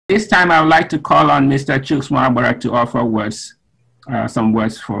This time I would like to call on Mr. Chuks Nwagbara to offer words, some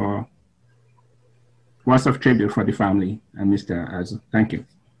words of tribute for the family and Mr. Azu. Thank you.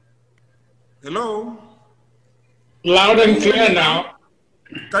 Hello? Loud and clear now.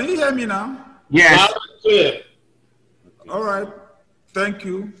 Can you hear me now? Yes. Loud and clear. All right. Thank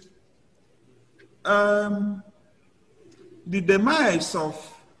you. The demise of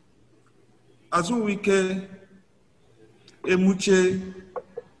Azu Emuchay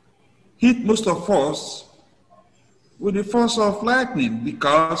hit most of us with the force of lightning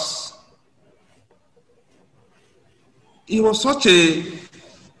because he was such a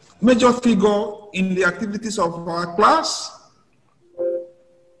major figure in the activities of our class.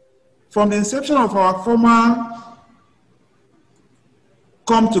 From the inception of our former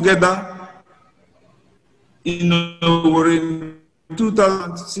come together in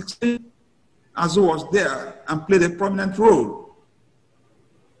 2016, Azu was there and played a prominent role.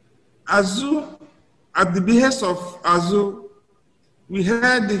 Azu, at the behest of Azu, we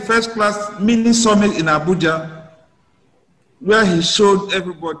had the first class mini summit in Abuja, where he showed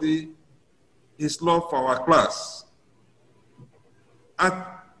everybody his love for our class.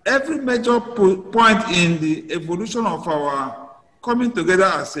 At every major point in the evolution of our coming together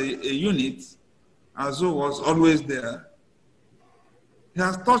as a unit, Azu was always there. He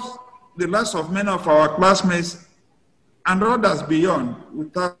has touched the lives of many of our classmates and others beyond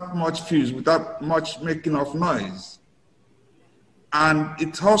without much fuss, without much making of noise. And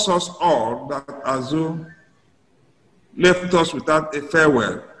it hurts us all that Azu left us without a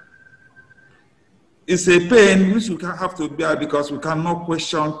farewell. It's a pain which we have to bear because we cannot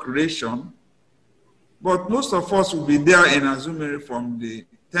question creation. But most of us will be there in Azumiri from the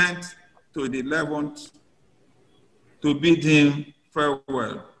 10th to the 11th to bid him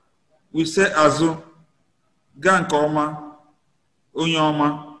farewell. We say Azu, Ganka ọma, onye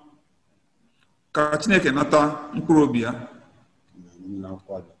ọma, ka Chineke nata mkpụrụ obi ya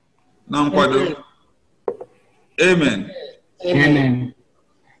na nkwado. Amen. Amen.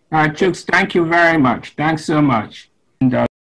 Chuks, thank you very much. Thanks so much. And,